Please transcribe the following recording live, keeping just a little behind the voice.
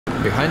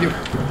Behind you.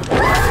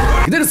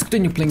 Let's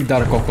continue playing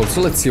Dark Occult,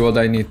 so let's see what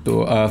I need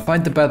to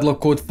find the padlock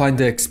code, find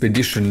the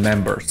expedition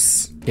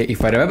members. Okay,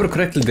 if I remember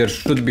correctly, there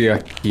should be a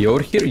key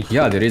over here.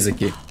 Yeah, there is a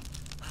key.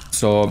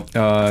 So,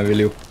 will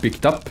you pick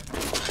it up?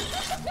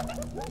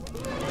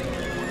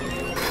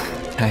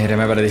 I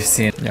remember this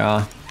scene.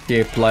 Yeah,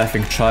 keep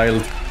laughing,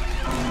 child.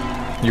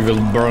 You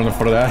will burn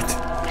for that.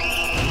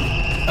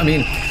 I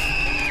mean,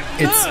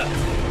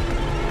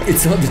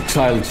 it's not the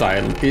child,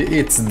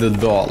 it's the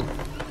doll.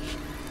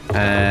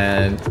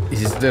 And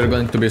is there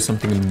going to be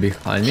something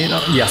behind me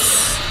now?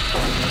 Yes.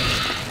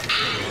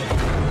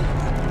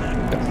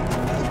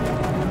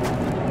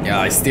 Yeah,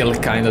 I still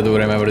kinda do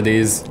remember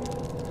these.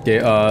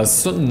 Okay,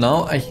 so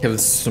now I have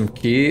some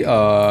key.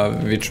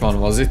 Which one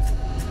was it?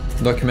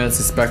 Documents,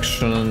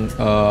 inspection.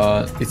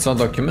 It's not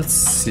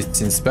documents,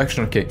 it's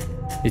inspection. Okay,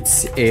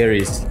 it's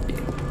Aries key.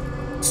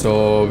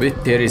 So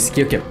with Aries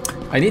key, okay.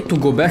 I need to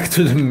go back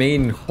to the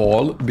main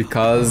hall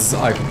because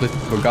I completely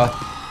forgot.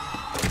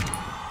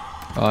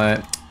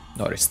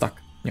 No, it's stuck.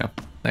 Yeah,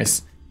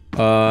 nice.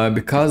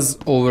 Because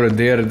over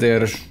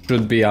there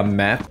should be a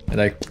map,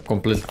 and I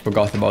completely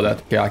forgot about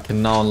that. Okay, I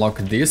can now unlock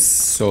this,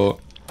 so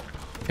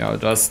yeah,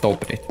 just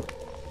open it.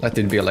 Let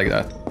it be like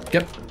that.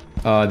 Yep.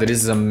 There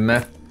is a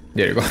map.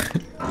 There you go.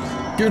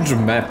 Huge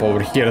map over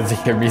here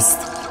that I missed.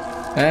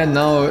 And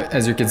now,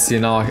 as you can see,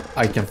 now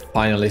I can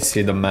finally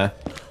see the map,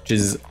 which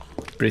is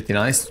pretty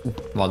nice.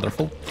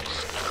 Wonderful.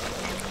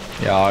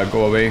 Yeah,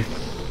 go away.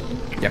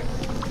 Yep.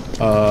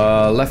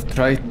 Left,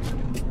 right.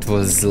 It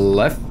was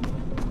left.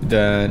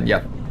 Then,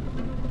 yeah.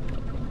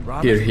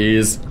 Robert? Here he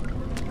is.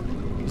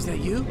 Is that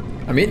you?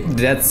 I mean,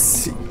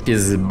 that's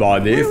his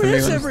body. Where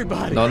is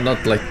everybody?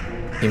 Not like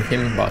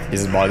him, but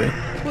his body.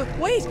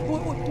 Wait,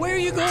 where are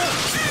you going?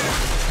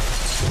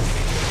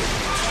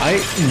 I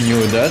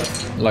knew that,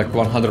 like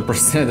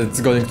 100%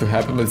 it's going to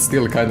happen, but it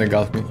still kinda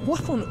got me.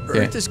 What on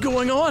earth is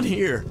going on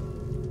here?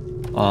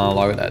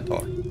 Lock that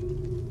door.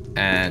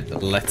 And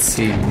let's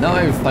see, now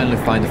I finally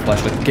find the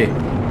flashlight. Okay,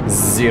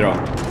 0.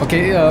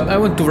 Okay, I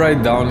want to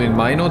write down in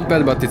my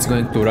notepad, but it's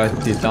going to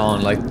write it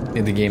down like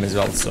in the game as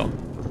well, so.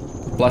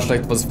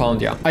 Flashlight was found,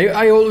 yeah.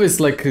 I always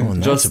like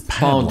just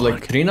found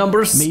like 3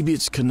 numbers. Maybe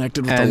it's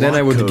connected with and the then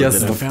I would lock guess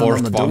code the that I found 4th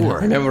on the one.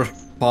 door. I never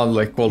found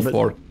like all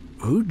 4.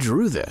 Who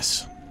drew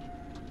this?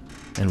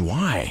 And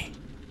why?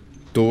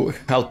 To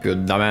help you,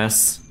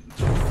 dumbass.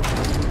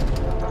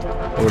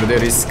 Over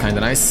there is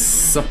kinda nice.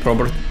 Sup,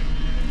 Robert?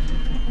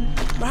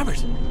 Robert,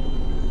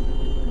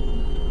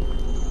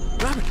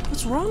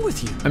 what's wrong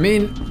with you? I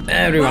mean,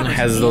 everyone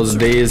has those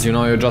days, you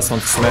know, you just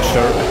want to smash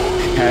your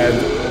head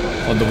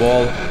on the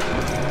wall.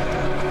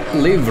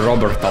 Leave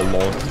Robert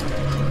alone.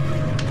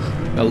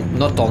 Well,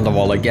 not on the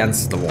wall,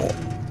 against the wall.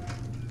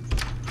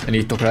 I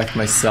need to correct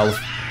myself,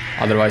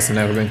 otherwise I'm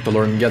never going to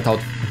learn. Get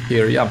out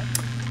here, yeah.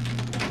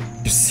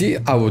 You see,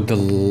 I would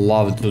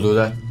love to do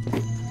that.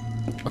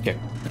 Okay,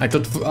 I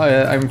thought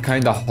I'm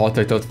kinda hot.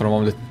 I thought for a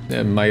moment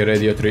that my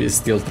radiator is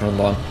still turned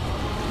on.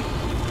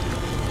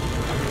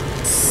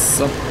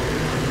 So,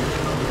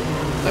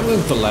 I'm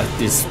going to let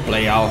this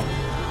play out.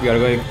 We are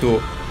going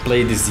to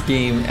play this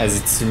game as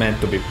it's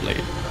meant to be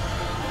played.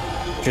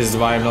 Which is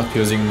why I'm not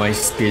using my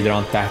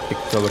speedrun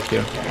tactics over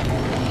here.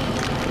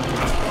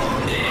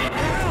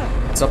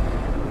 What's up?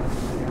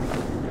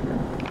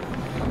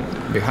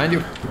 Behind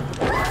you.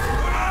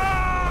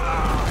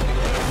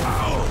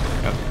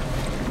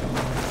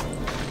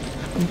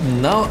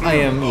 Now I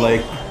am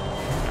like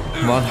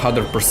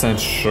 100%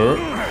 sure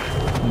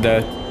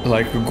that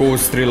like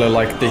Ghost really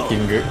like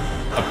taking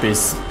a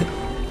piece.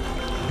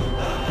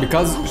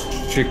 Because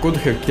she could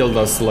have killed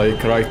us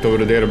like right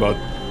over there, but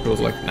she was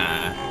like,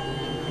 nah.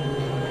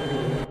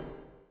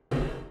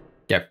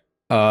 Yep.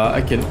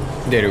 I can,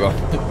 there you go.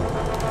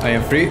 I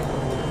am free.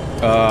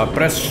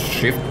 Press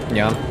shift,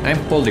 yeah, I'm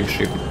holding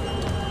shift.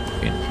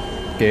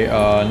 Okay,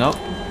 now.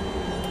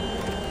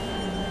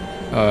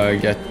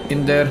 Get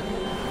in there.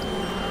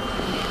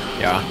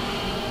 Yeah,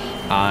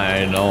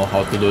 I know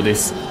how to do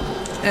this.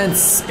 And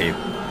save.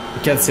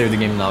 We can't save the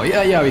game now.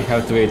 Yeah, we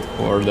have to wait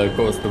for the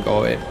ghost to go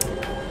away.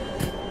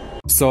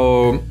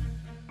 So,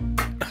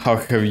 how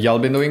have y'all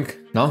been doing?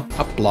 No?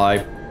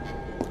 Apply.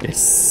 Okay,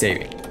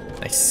 saving.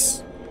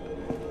 Nice.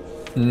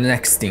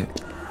 Next thing.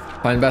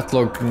 Find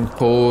backlog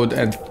code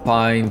and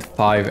find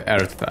 5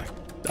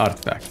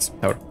 artifacts.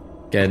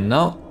 Okay,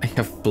 now I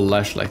have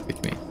flashlight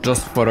with me.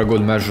 Just for a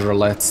good measure,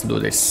 let's do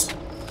this.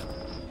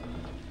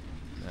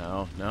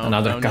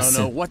 Another cutscene.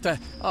 No, what the?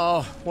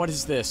 Oh, what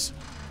is this?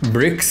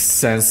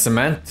 Bricks and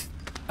cement.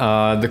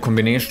 The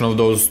combination of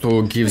those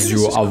two gives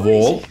you a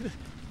wall,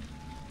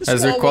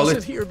 as you call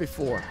it. Here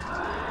before.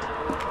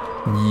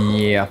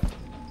 Yeah.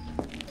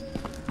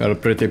 You're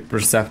pretty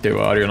perceptive,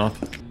 are you not?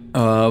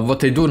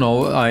 What I do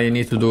know I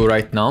need to do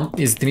right now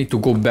is I need to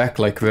go back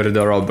like where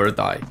the robber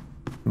died.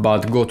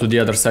 But go to the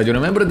other side. You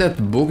remember that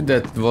book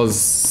that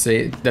was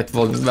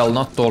well,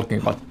 not talking,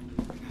 but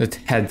that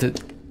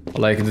had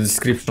like the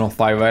description of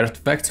 5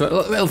 artifacts?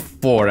 Well,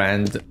 4,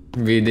 and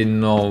we didn't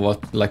know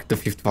what like the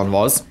 5th one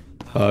was.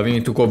 We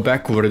need to go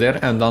back over there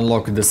and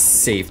unlock the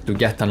safe to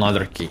get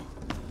another key.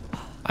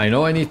 I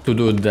know I need to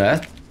do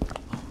that.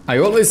 I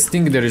always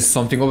think there is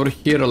something over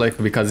here, like,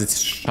 because it's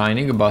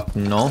shining, but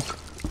no.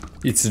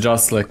 It's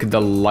just like the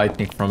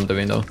lightning from the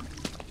window.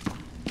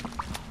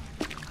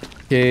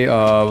 Okay,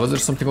 was there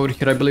something over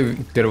here? I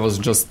believe there was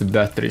just the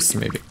batteries,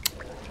 maybe.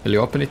 Will you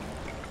open it?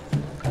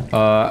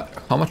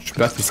 How much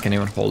batteries can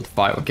even hold?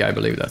 5, okay, I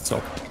believe that's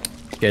all.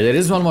 Okay, there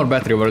is one more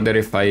battery over there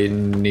if I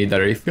need a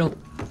refill.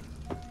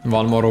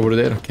 One more over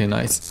there, okay,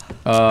 nice.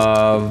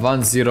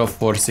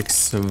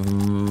 1046,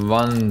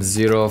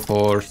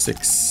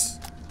 1046.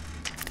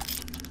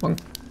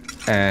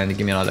 And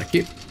give me another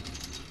key.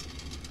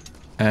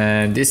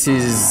 And this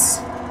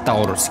is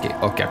Taurus key,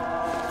 okay.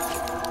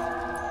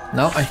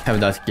 Now I have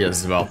that key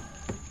as well.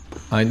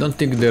 I don't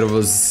think there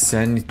was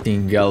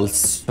anything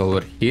else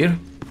over here.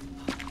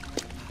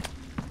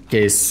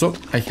 Okay, so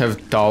I have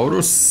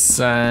Taurus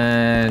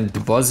and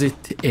was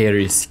it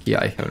Aries key?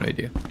 I have no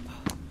idea.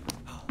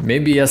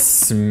 Maybe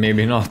yes,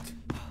 maybe not.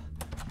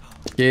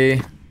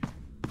 Okay.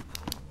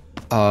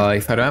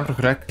 If I remember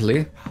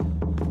correctly.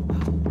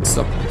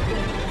 So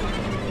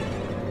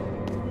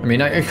I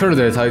mean, I heard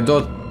it. I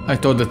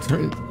thought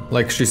that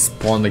like she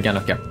spawned again.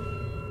 Okay,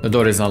 the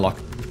door is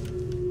unlocked.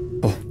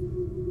 Oh,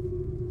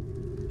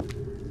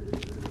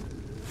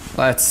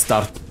 let's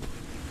start.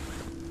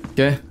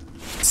 Okay,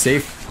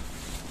 safe.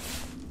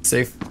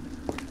 Safe.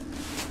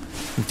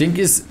 The thing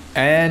is,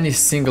 any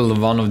single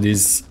one of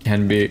these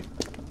can be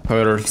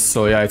her,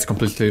 so yeah, it's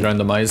completely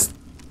randomized.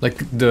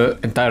 Like the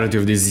entirety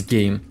of this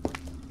game.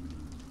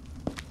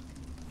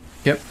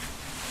 Yep.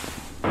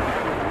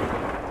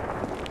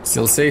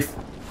 Still safe.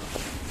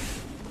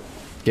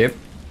 Okay.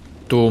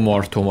 Two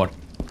more.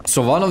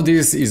 So one of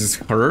these is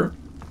her,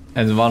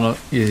 and one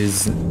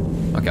is...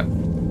 Okay.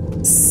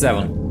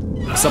 7.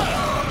 So...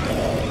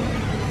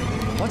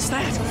 What's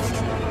that?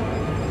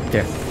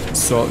 Okay.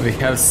 So we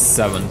have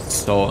 7,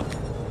 so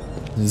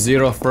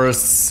 0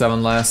 first,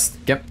 7 last.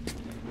 Yep.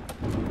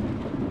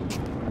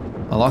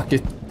 Unlock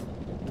it.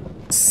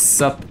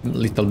 Sup,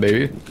 little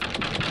baby.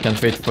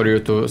 Can't wait for you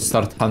to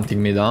start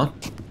hunting me down.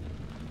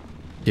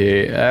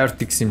 Okay,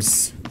 everything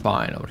seems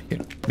fine over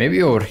here.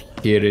 Maybe over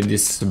here in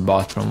this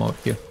bathroom over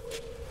here.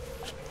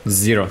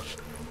 0.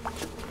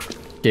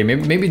 Okay,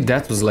 maybe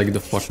that was like the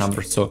 4th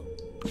number, so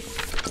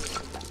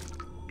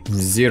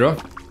 0.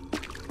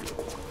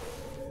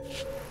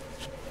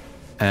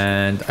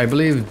 And I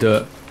believe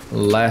the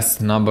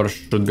last number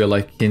should be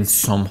like in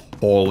some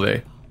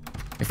hallway,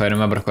 if I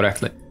remember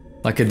correctly.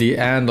 Like at the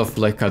end of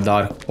like a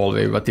dark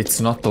hallway, but it's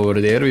not over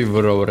there. We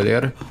were over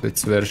there.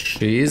 It's where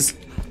she is.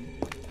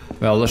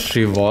 Well,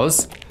 she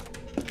was.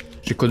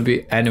 She could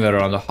be anywhere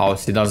around the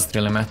house. It doesn't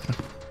really matter.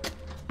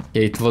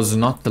 Okay, it was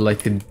not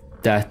like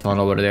that one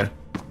over there.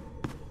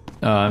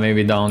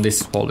 Maybe down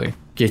this hallway.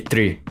 Okay,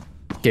 3.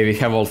 Okay, we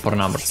have all 4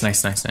 numbers.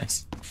 Nice.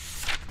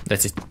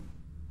 That's it.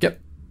 Yep.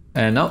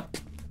 And now...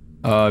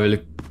 I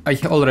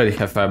already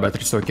have 5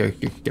 batteries, okay.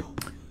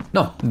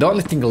 No, the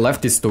only thing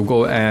left is to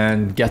go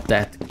and get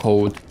that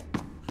code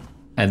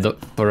and the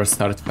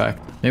first artifact.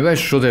 Maybe I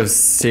should have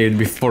saved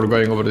before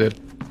going over there.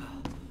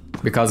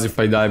 Because if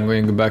I die, I'm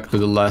going back to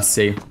the last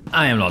save.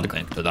 I am not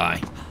going to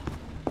die.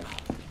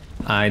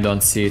 I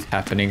don't see it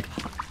happening.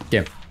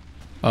 Okay.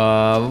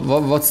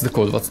 What's the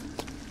code?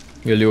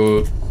 Will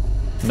you...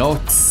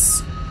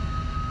 Notes...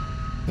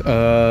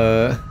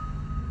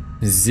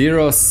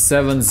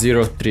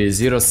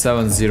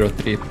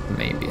 0703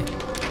 maybe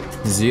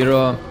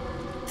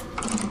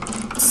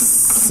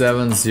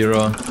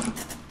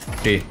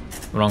 0703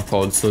 wrong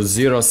code, so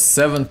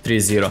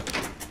 0730.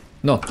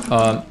 No,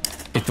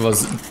 it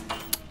was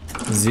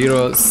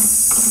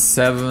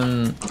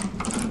 07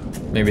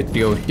 maybe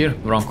 3 over here,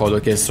 wrong code.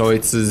 Okay, so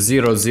it's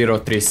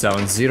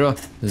 00370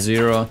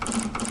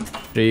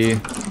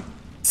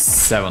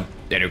 037.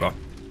 There you go.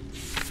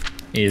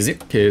 Easy.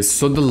 Okay,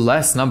 so the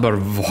last number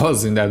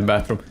was in that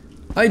bathroom.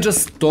 I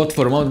just thought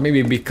for a moment,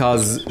 maybe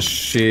because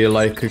she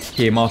like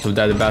came out of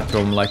that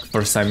bathroom like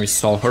first time we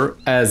saw her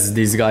as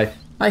this guy.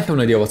 I have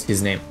no idea what's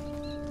his name.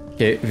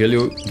 Okay, will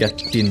you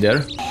get in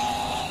there?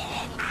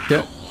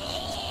 Okay.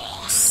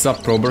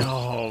 Sup, Robert?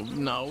 Oh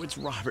no, it's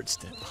Robert's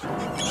dead.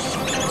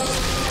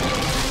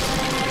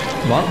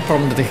 One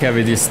problem that I have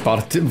with this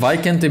part, why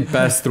can't I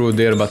pass through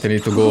there but I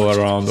need to go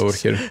around over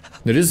here?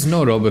 There is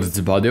no Robert's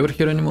body over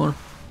here anymore.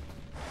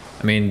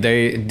 I mean,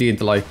 they did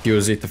like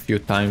use it a few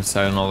times,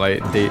 I don't know why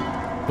they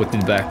put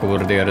it back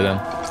over there then.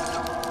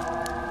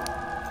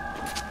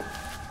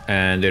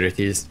 And there it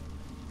is.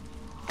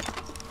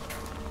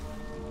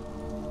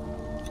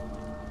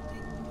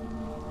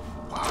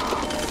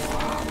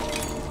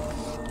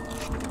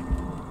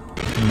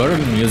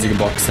 Burn music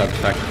box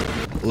artifact.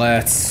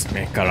 Let's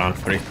make a run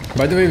for it.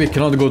 By the way, we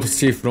cannot go to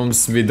safe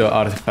rooms with the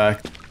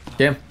artifact.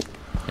 Okay?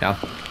 Yeah.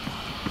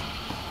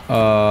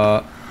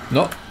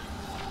 No.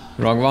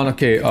 Wrong one,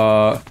 okay,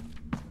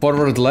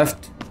 forward,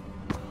 left,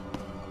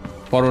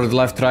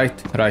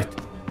 right,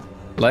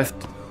 left,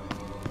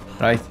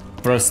 right,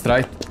 first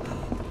right,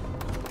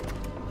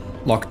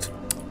 locked,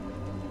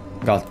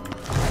 got,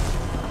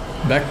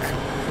 back,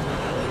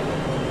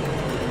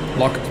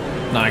 locked,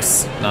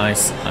 Nice,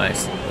 nice,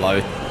 nice. Love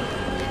it.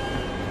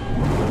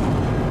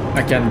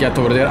 I can't get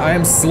over there. I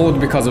am slowed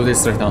because of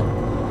this right now.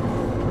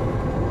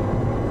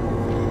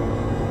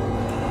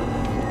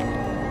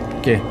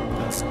 Okay.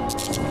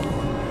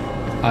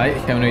 I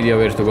have no idea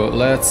where to go.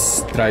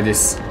 Let's try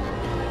this.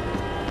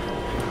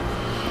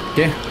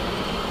 Okay.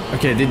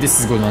 Okay, this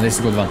is good one. This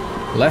is good one.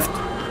 Left.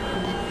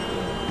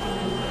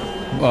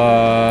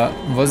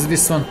 Was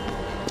this one?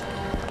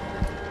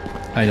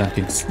 I don't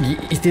think so.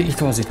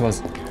 It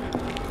was.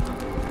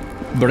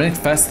 Burn it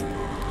fast.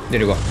 There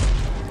you go.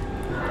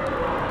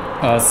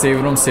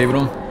 Save room, save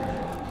room.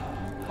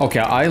 Okay,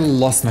 I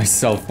lost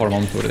myself for a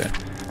moment over there.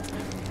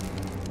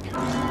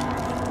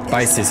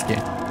 Paisiski.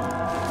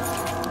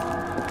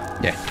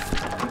 Yeah.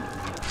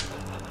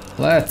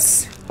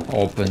 Let's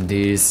open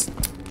this.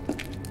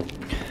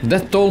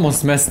 That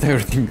almost messed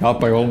everything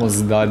up. I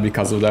almost died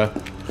because of that.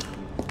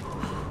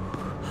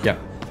 Yeah.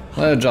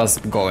 Let's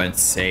just go and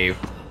save.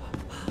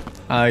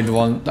 I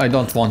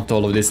don't want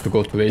all of this to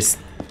go to waste.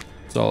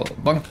 So,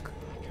 bunk.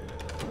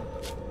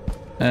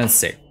 And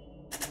save.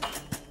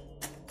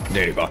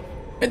 There you go.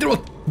 And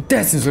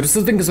that's it.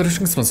 So, thank you so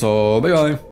much. So, bye bye.